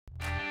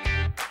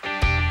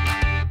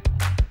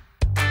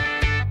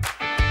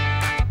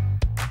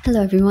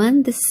Hello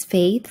everyone, this is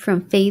Faith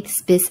from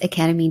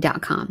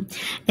faithsbizacademy.com.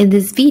 In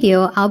this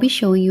video, I'll be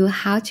showing you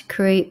how to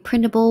create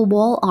printable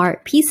wall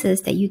art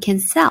pieces that you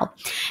can sell.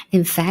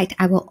 In fact,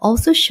 I will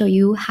also show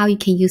you how you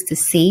can use the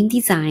same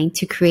design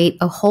to create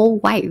a whole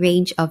wide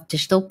range of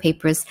digital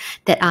papers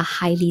that are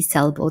highly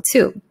sellable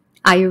too.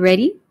 Are you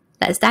ready?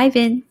 Let's dive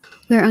in.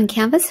 We're on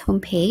Canva's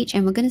homepage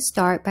and we're going to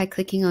start by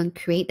clicking on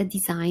create a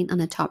design on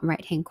the top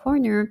right hand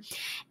corner.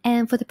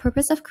 And for the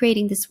purpose of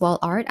creating this wall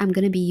art, I'm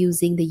going to be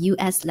using the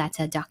US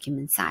letter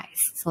document size.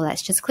 So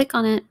let's just click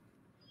on it.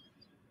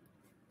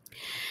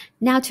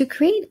 Now to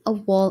create a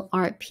wall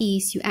art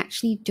piece, you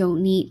actually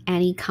don't need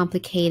any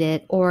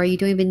complicated, or you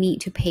don't even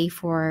need to pay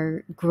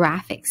for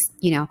graphics.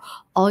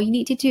 All you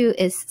need to do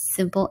is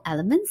simple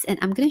elements, and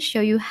I'm going to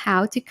show you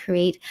how to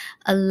create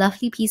a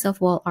lovely piece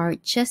of wall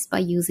art just by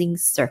using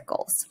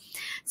circles.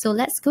 So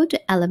let's go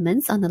to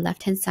elements on the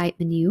left hand side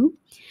menu,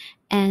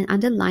 and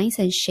under lines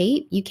and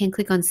shape, you can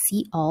click on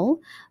see all,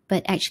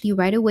 but actually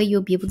right away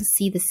you'll be able to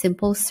see the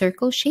simple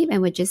circle shape,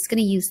 and we're just going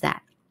to use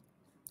that.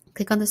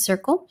 Click on the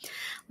circle.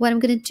 What I'm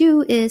going to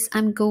do is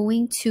I'm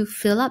going to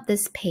fill up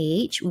this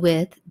page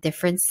with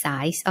different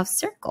size of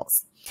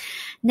circles.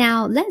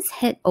 Now let's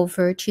head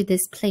over to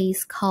this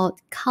place called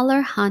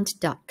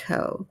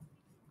colorhunt.co.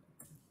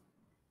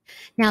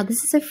 Now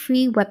this is a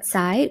free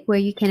website where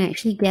you can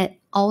actually get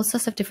all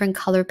sorts of different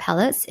color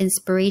palettes,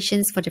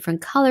 inspirations for different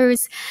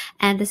colors,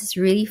 and this is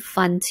really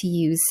fun to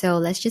use. So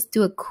let's just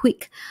do a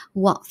quick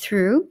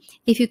walkthrough.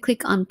 If you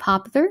click on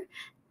popular,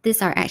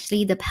 these are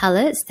actually the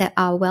palettes that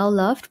are well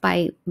loved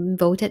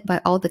voted by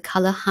all the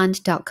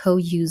colorhunt.co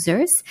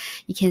users.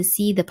 You can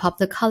see the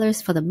popular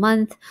colors for the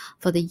month,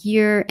 for the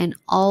year, and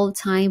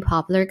all-time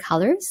popular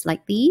colors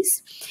like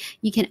these.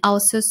 You can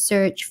also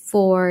search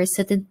for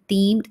certain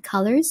themed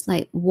colors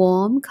like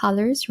warm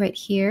colors right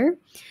here,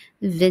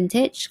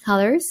 vintage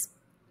colors,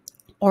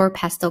 or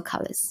pastel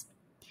colors.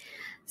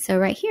 So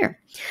right here.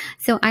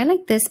 So I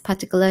like this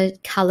particular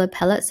color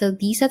palette. So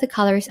these are the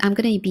colors I'm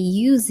going to be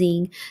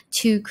using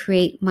to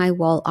create my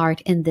wall art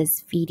in this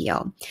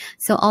video.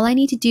 So all I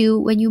need to do,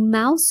 when you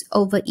mouse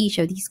over each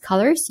of these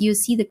colors, you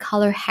see the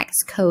color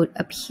hex code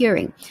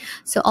appearing.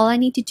 So all I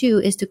need to do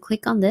is to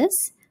click on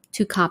this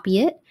to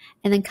copy it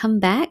and then come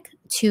back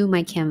to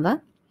my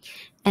Canva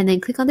and then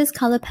click on this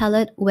color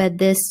palette where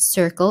this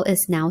circle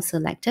is now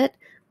selected.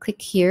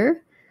 Click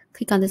here,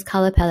 click on this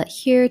color palette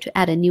here to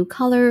add a new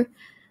color.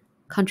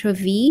 Ctrl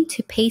V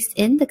to paste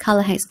in the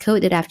color hex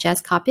code that I've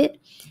just copied,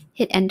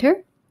 hit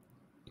enter,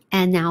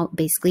 and now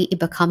basically it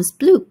becomes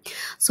blue.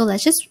 So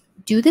let's just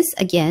do this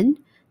again.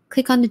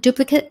 Click on the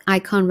duplicate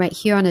icon right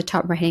here on the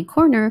top right hand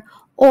corner,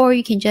 or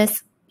you can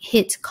just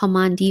hit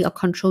Command D or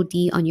Ctrl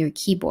D on your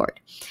keyboard.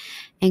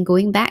 And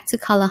going back to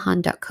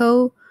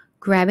colorhunt.co,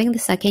 grabbing the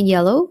second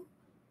yellow,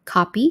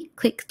 copy,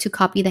 click to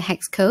copy the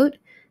hex code,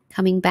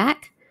 coming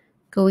back,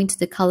 going to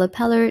the color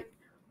palette,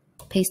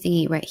 pasting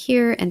it right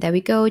here, and there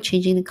we go,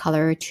 changing the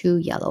color to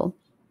yellow.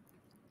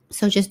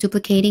 So just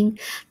duplicating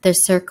the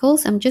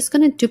circles. I'm just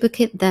going to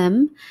duplicate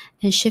them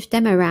and shift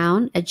them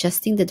around,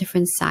 adjusting the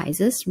different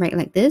sizes, right,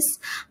 like this.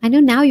 I know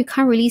now you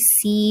can't really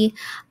see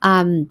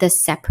the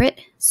separate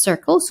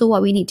circles, so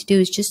what we need to do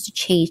is just to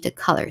change the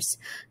colors.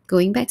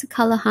 Going back to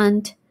Color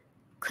Hunt,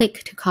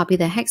 click to copy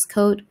the hex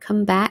code,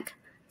 come back,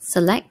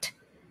 select,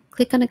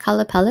 click on the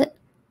color palette,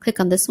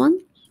 click on this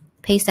one,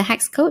 paste the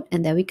hex code,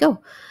 and there we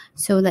go.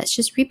 So let's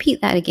just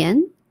repeat that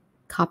again.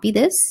 Copy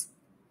this,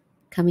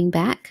 coming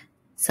back,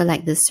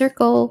 select this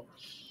circle,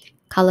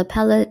 color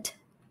palette,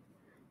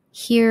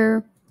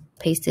 here,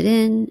 paste it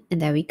in, and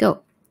there we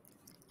go.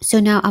 So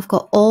now I've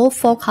got all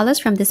 4 colors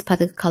from this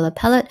particular color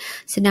palette.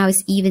 So now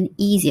it's even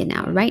easier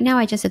now. Right now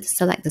I just have to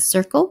select the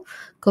circle,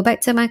 go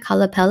back to my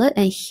color palette,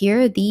 and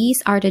here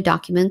these are the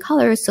document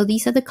colors. So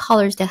these are the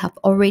colors that have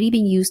already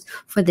been used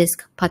for this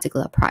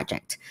particular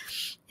project.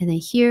 And then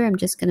here I'm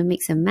just going to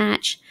mix and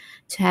match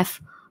to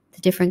have the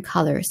different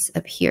colors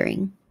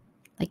appearing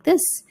like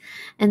this.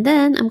 And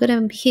then I'm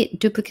going to hit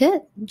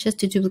duplicate just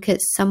to duplicate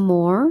some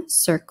more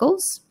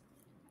circles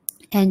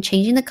and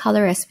changing the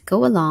color as we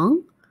go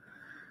along.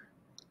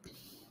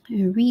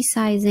 And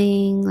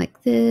resizing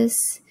like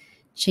this,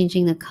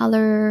 changing the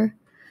color,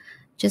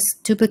 just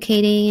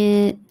duplicating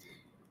it,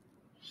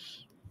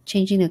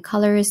 changing the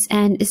colors,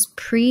 and it's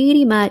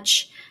pretty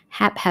much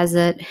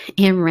haphazard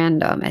and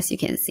random, as you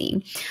can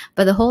see.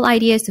 But the whole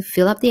idea is to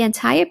fill up the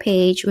entire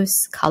page with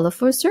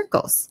colorful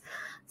circles.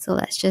 So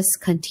let's just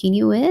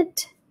continue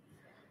it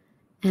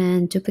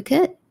and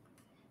duplicate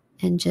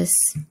and just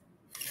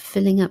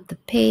filling up the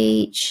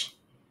page,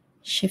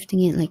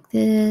 shifting it like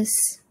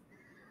this.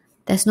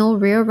 There's no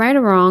real right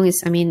or wrong.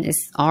 It's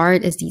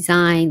art, it's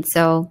design.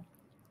 So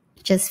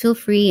just feel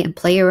free and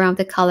play around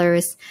with the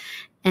colors,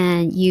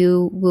 and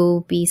you will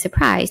be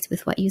surprised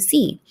with what you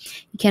see.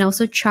 You can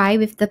also try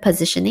with the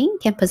positioning. You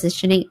can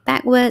position it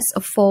backwards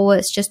or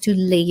forwards just to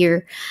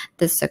layer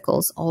the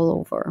circles all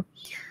over.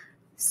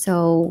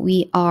 So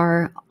we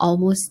are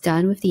almost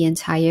done with the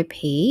entire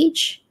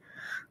page.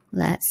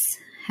 Let's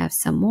have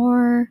some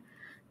more,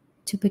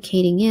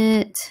 duplicating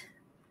it.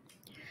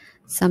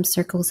 Some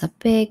circles are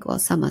big while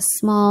some are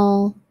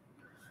small.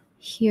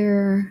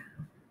 Here.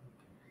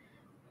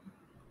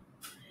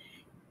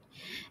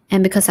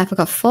 And because I've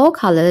got 4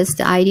 colors,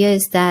 the idea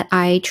is that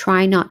I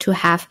try not to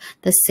have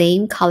the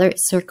same colored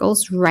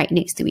circles right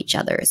next to each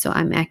other. So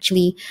I'm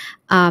actually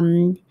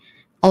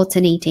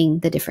alternating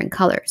the different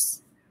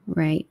colors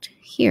right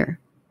here.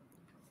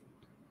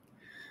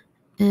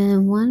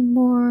 And one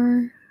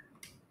more.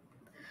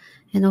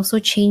 And also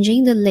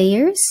changing the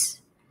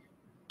layers,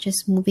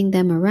 just moving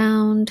them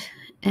around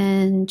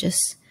and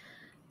just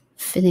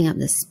filling up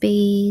the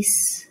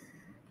space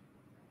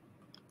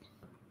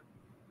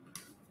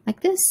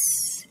like this.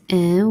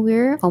 And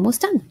we're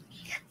almost done.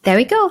 There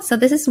we go. So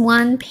this is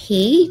one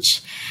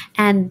page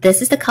and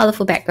this is the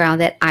colorful background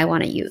that I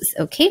want to use.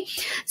 Okay.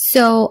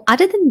 So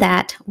other than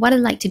that, what I'd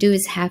like to do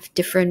is have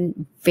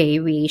different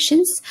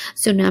variations.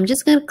 So now I'm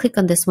just going to click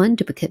on this one,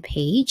 duplicate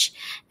page.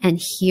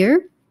 And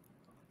here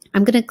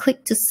I'm going to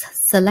click to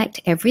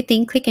select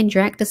everything, click and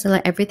drag to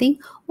select everything,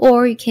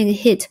 or you can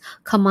hit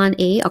Command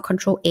A or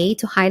Control A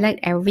to highlight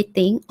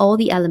everything, all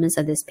the elements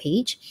of this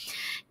page.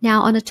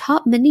 Now on the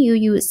top menu,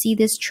 you will see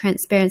this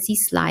transparency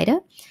slider.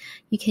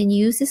 You can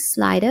use this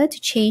slider to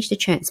change the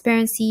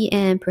transparency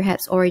and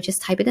perhaps, or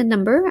just type in a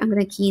number. I'm going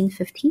to key in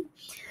 50.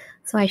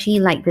 So I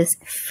actually like this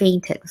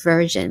fainted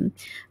version.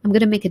 I'm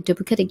going to make a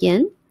duplicate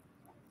again.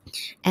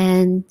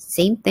 And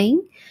same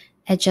thing,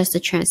 adjust the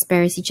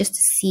transparency just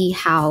to see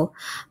how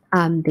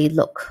they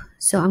look.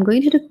 So I'm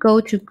going to go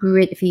to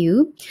grid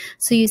view.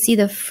 So you see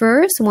the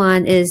first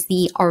one is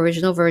the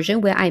original version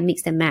where I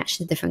mix and match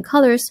the different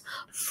colors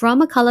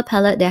from a color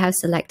palette that I have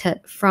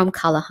selected from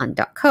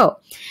colorhunt.co.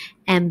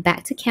 And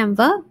back to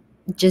Canva,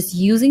 just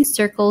using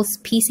circles,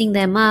 piecing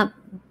them up,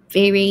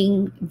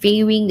 varying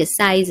the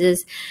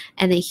sizes.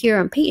 And then here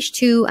on page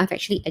 2, I've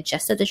actually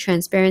adjusted the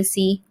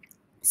transparency.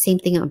 Same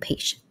thing on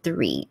page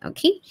 3,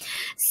 okay?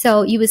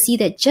 So you will see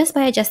that just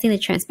by adjusting the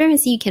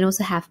transparency, you can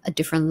also have a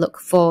different look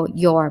for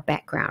your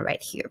background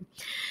right here.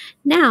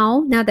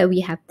 Now that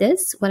we have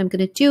this, what I'm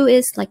going to do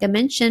is, like I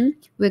mentioned,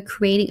 we're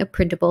creating a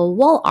printable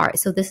wall art.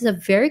 So this is a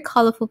very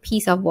colorful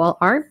piece of wall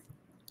art.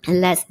 And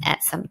let's add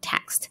some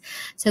text.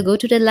 So go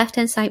to the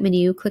left-hand side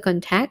menu, click on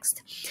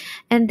text,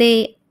 and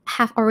they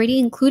have already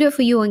included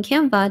for you on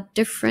Canva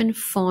different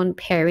font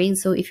pairings.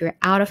 So if you're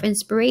out of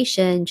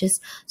inspiration,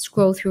 just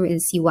scroll through and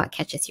see what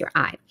catches your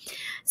eye.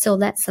 So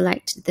let's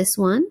select this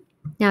one.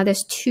 Now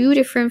there's 2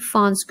 different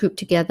fonts grouped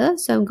together.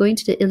 So I'm going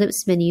to the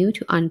ellipse menu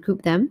to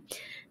ungroup them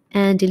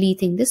and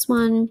deleting this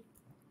one.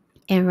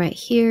 And right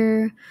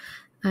here,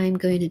 I'm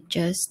going to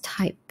just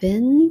type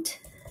in,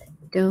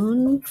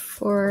 don't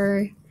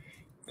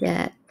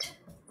forget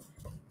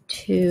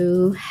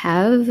to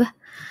have.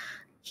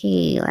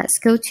 Okay, let's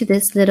go to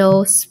this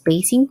little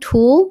spacing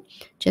tool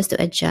just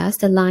to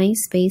adjust the line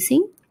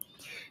spacing.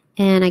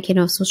 And I can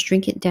also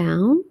shrink it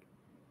down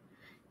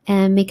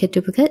and make a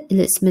duplicate.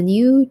 Ellipse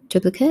menu,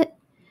 duplicate,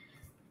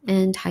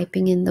 and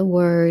typing in the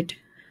word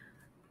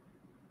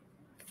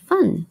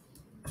fun.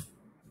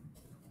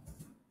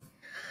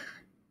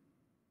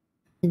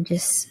 And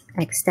just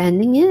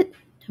extending it,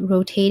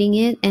 rotating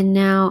it, and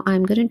now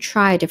I'm going to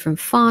try a different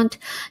font.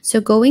 So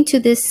going to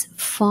this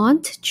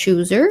font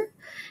chooser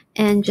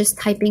and just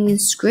typing in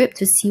script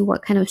to see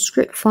what kind of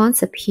script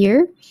fonts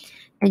appear,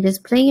 and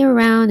just playing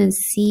around and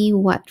see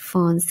what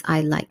fonts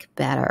I like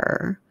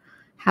better.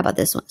 How about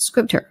this one,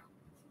 Scripter?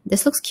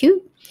 This looks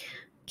cute.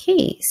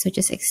 Okay, so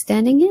just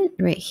extending it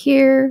right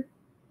here,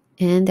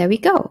 and there we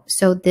go.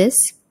 So this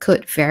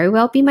could very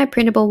well be my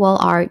printable wall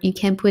art. You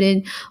can put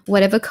in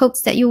whatever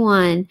codes that you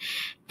want,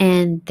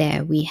 and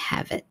there we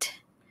have it.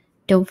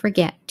 Don't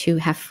forget to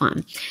have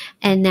fun.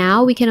 And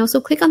now we can also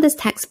click on this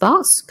text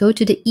box, go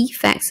to the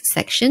effects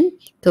section,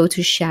 go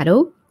to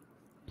shadow,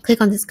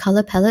 click on this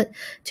color palette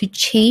to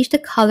change the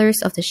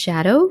colors of the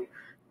shadow.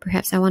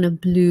 Perhaps I want a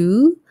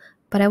blue,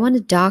 but I want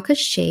a darker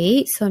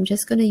shade. So I'm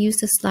just going to use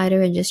the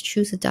slider and just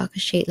choose a darker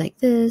shade like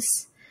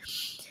this.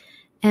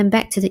 And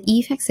back to the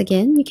effects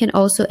again, you can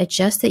also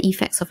adjust the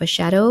effects of a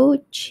shadow,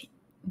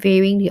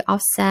 varying the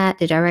offset,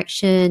 the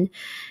direction,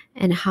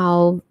 and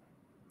how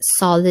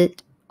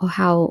solid or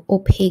how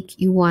opaque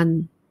you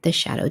want the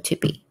shadow to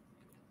be.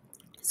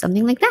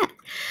 Something like that.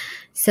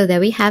 So there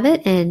we have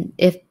it. And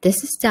if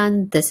this is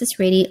done, this is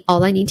ready.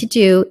 All I need to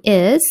do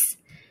is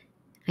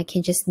I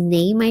can just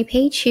name my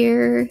page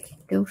here.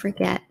 Don't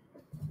forget.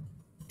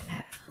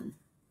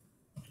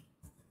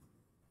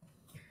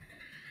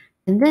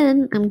 And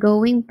then I'm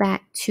going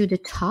back to the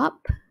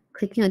top,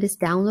 clicking on this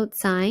download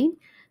sign,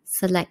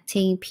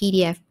 selecting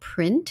PDF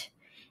print.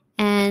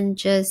 And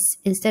just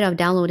instead of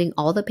downloading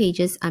all the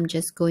pages, I'm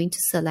just going to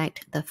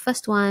select the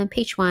first one,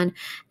 page 1,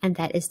 and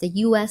that is the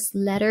US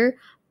letter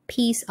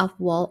piece of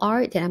wall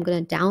art that I'm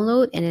going to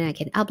download, and then I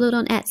can upload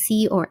on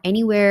Etsy or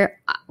anywhere,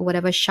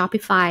 whatever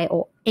Shopify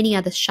or any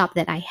other shop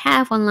that I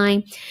have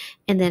online,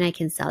 and then I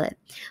can sell it.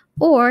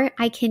 Or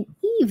I can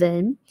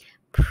even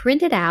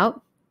print it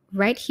out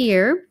right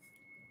here.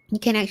 You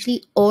can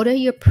actually order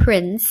your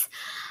prints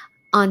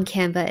on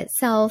Canva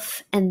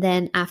itself, and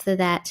then after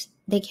that,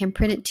 They can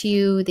print it to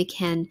you, they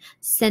can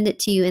send it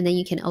to you, and then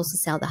you can also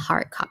sell the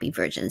hard copy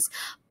versions.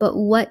 But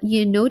what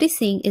you're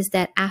noticing is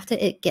that after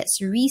it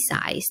gets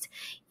resized,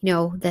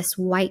 there's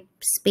white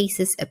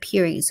spaces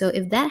appearing. So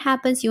if that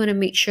happens, you want to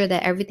make sure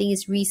that everything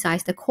is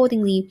resized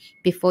accordingly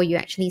before you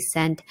actually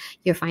send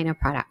your final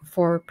product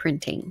for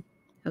printing.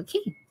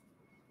 Okay.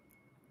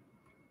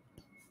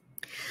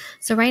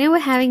 So right now we're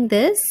having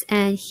this,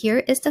 and here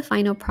is the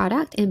final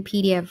product in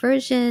PDF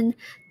version,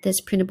 this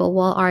printable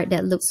wall art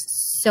that looks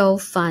so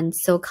fun,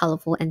 so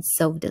colorful, and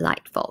so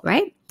delightful,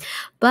 right?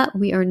 But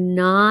we are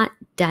not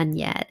done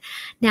yet.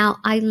 Now,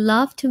 I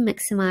love to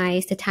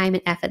maximize the time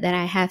and effort that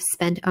I have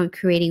spent on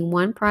creating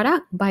one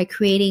product by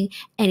creating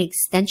an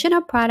extension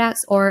of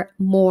products or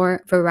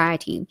more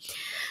variety.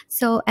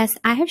 So as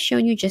I have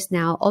shown you just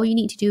now, all you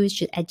need to do is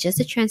just adjust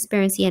the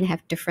transparency and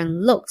have different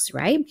looks,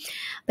 right?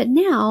 But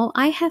now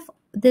I have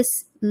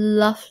this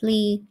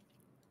lovely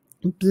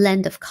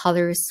blend of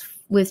colors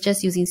with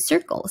just using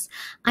circles.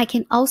 I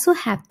can also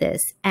have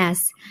this as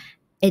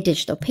a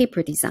digital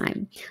paper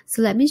design.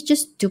 So let me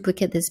just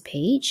duplicate this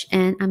page,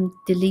 and I'm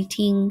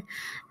deleting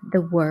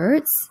the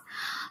words.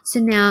 So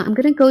now I'm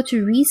going to go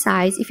to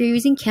resize. If you're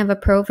using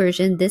Canva Pro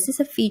version, this is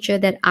a feature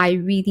that I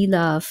really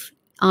love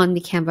on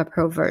the Canva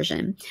Pro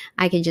version.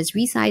 I can just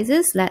resize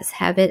this. Let's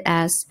have it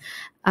as,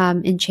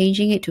 in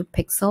changing it to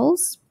pixels,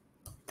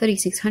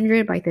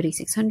 3600 by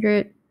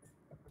 3600.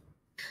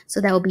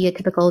 So that will be a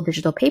typical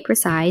digital paper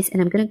size,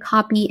 and I'm going to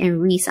copy and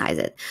resize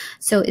it.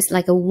 So it's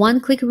like a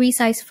one-click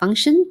resize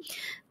function.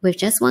 With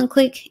just one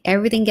click,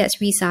 everything gets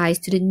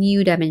resized to the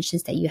new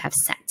dimensions that you have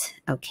set.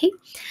 Okay.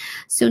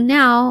 So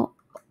now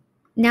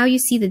you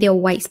see that there are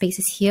white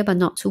spaces here, but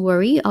not to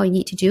worry. All you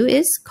need to do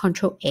is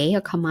Control A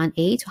or Command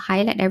A to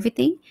highlight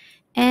everything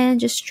and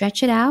just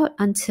stretch it out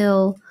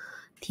until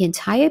the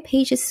entire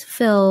page is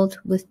filled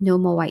with no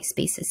more white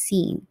spaces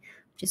seen.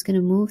 Just going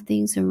to move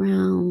things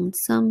around,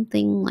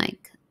 something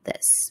like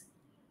this.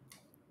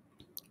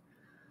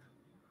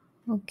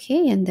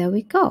 Okay, and there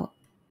we go.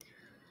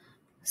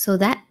 So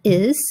that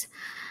is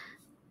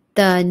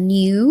the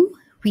new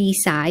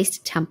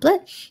resized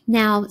template.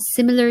 Now,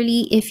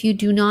 similarly, if you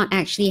do not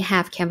actually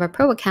have Canva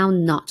Pro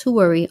account, not to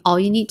worry. All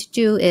you need to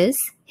do is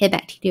head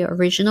back to the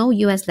original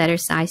US letter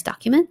size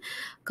document,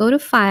 go to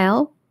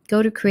File,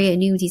 go to Create a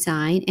New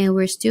Design, and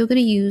we're still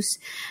going to use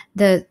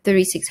the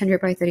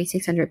 3600 by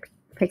 3600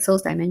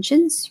 pixels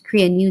dimensions,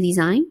 create a new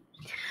design.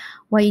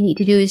 What you need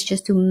to do is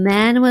just to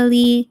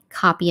manually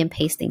copy and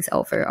paste things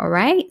over, all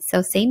right?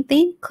 So same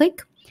thing,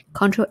 click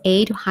Control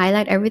A to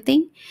highlight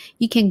everything.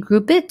 You can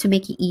group it to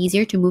make it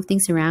easier to move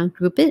things around,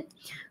 group it.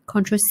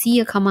 Control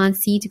C or Command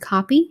C to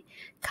copy.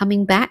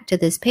 Coming back to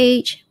this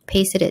page,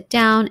 pasted it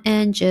down,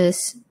 and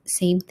just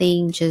same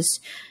thing, just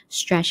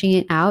stretching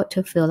it out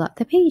to fill up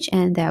the page.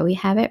 And there we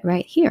have it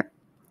right here.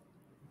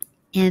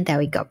 And there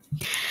we go.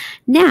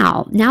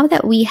 Now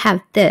that we have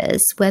this,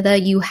 whether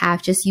you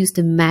have just used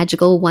the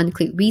magical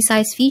one-click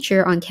resize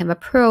feature on Canva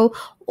Pro,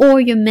 or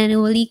you're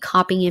manually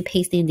copying and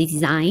pasting the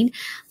design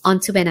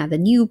onto another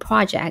new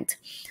project,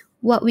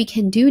 what we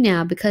can do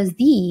now, because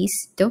these,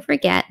 don't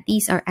forget,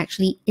 these are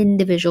actually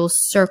individual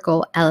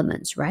circle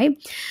elements, right?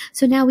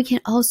 So now we can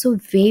also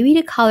vary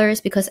the colors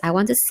because I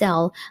want to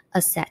sell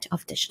a set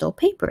of digital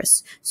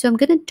papers. So I'm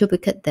going to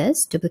duplicate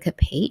this, duplicate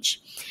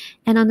page.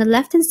 And on the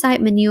left-hand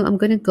side menu, I'm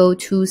going to go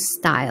to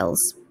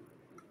Styles.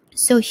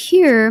 So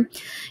here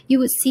you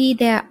would see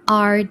there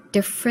are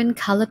different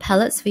color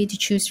palettes for you to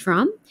choose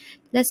from.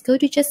 Let's go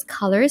to just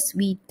colors.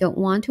 We don't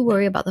want to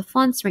worry about the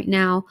fonts right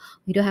now.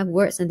 We don't have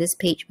words on this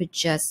page. We're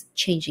just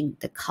changing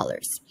the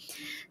colors.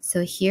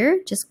 So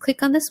here, just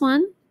click on this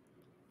one,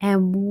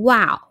 and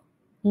wow,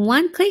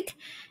 one click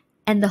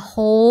and the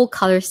whole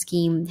color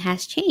scheme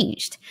has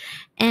changed.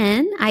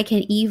 And I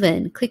can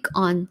even click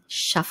on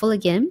Shuffle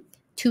again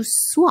to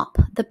swap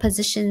the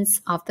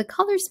positions of the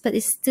colors, but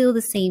it's still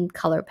the same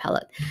color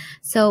palette.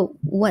 So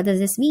what does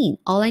this mean?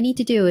 All I need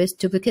to do is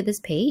duplicate this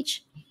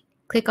page,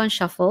 click on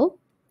Shuffle,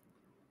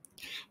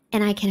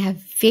 and I can have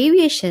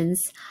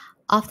variations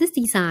of this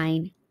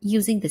design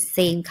using the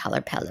same color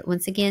palette.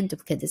 Once again,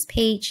 duplicate this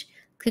page,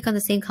 click on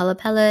the same color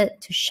palette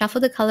to shuffle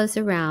the colors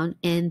around,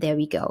 and there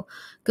we go.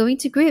 Going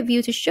to grid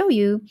view to show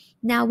you,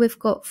 now we've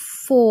got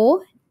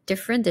 4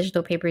 different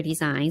digital paper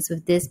designs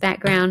with this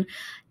background,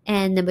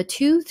 and number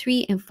 2,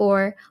 3, and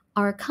 4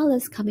 are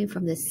colors coming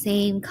from the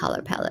same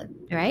color palette,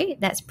 right?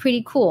 That's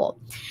pretty cool.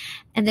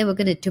 And then we're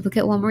going to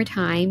duplicate one more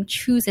time,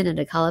 choose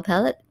another color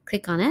palette,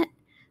 click on it,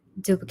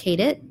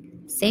 duplicate it,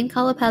 same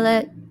color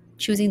palette,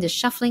 choosing the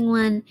shuffling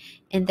one,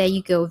 and there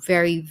you go,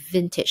 very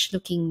vintage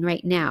looking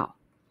right now.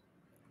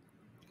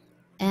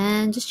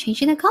 And just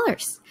changing the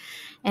colors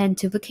and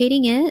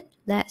duplicating it.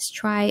 Let's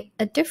try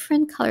a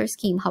different color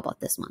scheme. How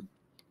about this one?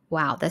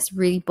 Wow, that's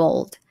really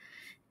bold.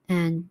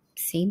 And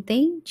same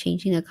thing,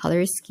 changing the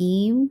color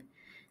scheme,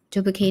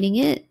 duplicating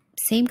it,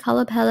 same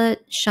color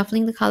palette,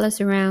 shuffling the colors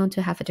around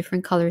to have a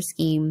different color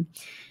scheme.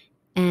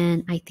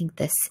 And I think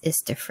this is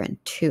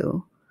different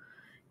too.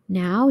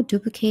 Now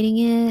duplicating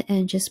it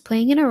and just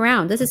playing it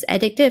around. This is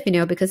addictive,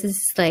 because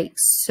it's like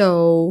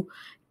so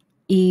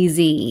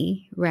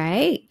easy,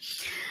 right?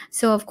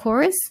 So of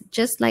course,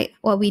 just like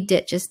what we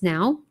did just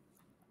now,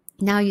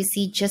 now you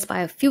see just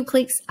by a few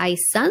clicks, I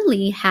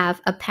suddenly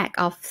have a pack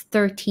of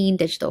 13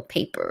 digital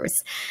papers.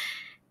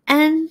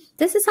 And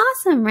this is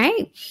awesome,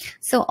 right?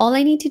 So all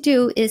I need to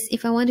do is,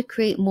 if I want to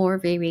create more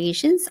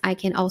variations, I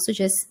can also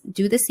just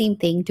do the same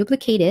thing,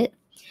 duplicate it,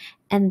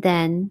 and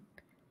then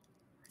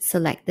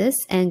select this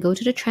and go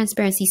to the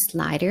transparency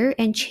slider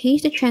and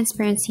change the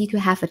transparency to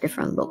have a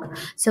different look.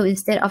 So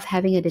instead of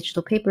having a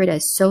digital paper that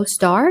is so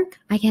stark,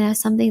 I can have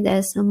something that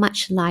is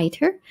much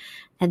lighter.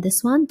 And this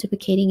one,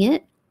 duplicating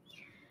it,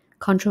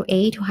 Ctrl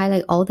A to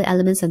highlight all the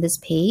elements on this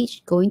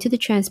page, going to the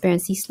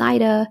transparency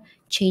slider,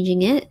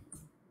 changing it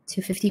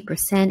to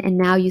 50%, and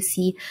now you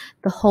see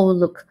the whole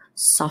look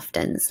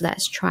softens.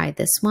 Let's try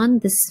this one.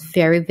 This is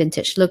very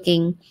vintage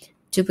looking.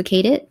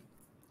 Duplicate it,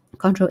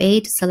 Ctrl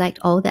A to select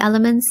all the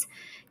elements,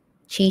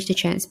 change the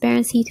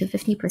transparency to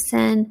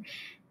 50%,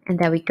 and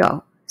there we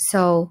go.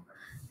 So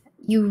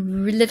you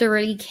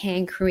literally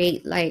can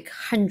create like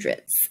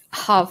hundreds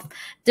of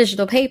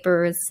digital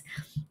papers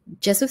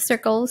just with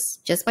circles,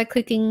 just by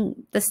clicking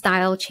the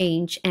style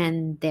change,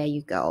 and there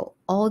you go.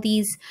 All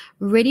these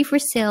ready for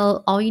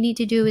sale. All you need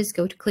to do is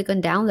go to click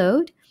on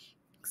download,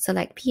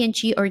 select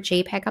PNG or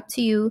JPEG, up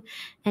to you,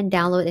 and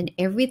download, and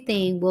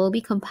everything will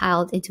be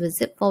compiled into a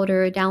zip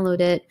folder,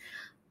 downloaded,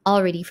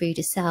 all ready for you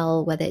to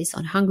sell, whether it's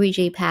on Hungry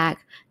JPEG,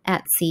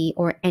 Etsy,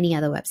 or any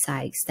other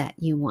websites that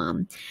you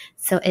want.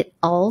 So it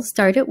all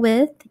started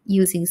with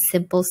using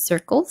simple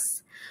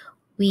circles.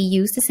 We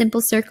used the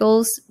simple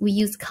circles. We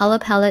used color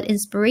palette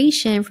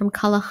inspiration from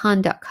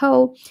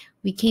colorhunt.co.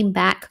 We came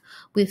back,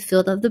 we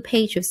filled up the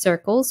page with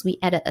circles. We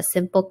added a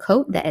simple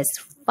code that is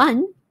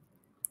fun.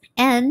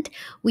 And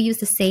we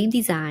used the same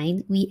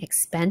design. We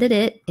expanded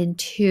it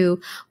into,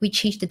 we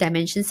changed the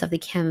dimensions of the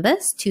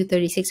canvas to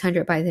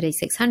 3600 by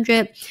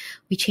 3600.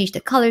 We changed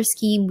the color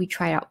scheme. We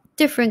tried out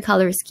different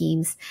color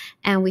schemes,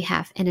 and we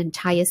have an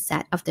entire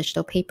set of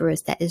digital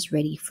papers that is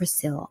ready for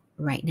sale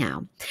right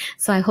now.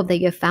 So I hope that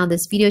you have found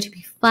this video to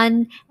be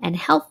fun and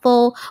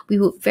helpful. We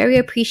would very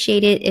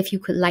appreciate it if you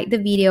could like the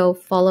video,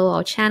 follow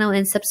our channel,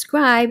 and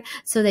subscribe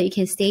so that you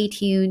can stay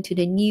tuned to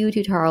the new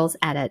tutorials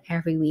added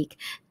every week.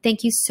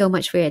 Thank you so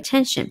much for your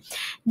attention.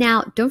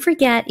 Now, don't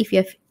forget, if you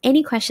have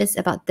any questions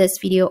about this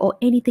video or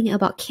anything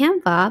about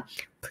Canva,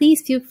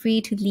 please feel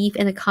free to leave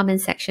in the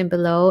comment section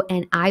below,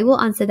 and I will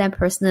answer them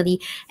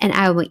personally, and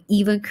I will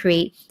even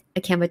create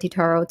a Canva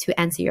tutorial to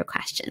answer your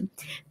question.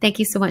 Thank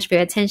you so much for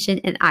your attention,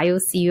 and I will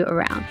see you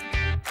around.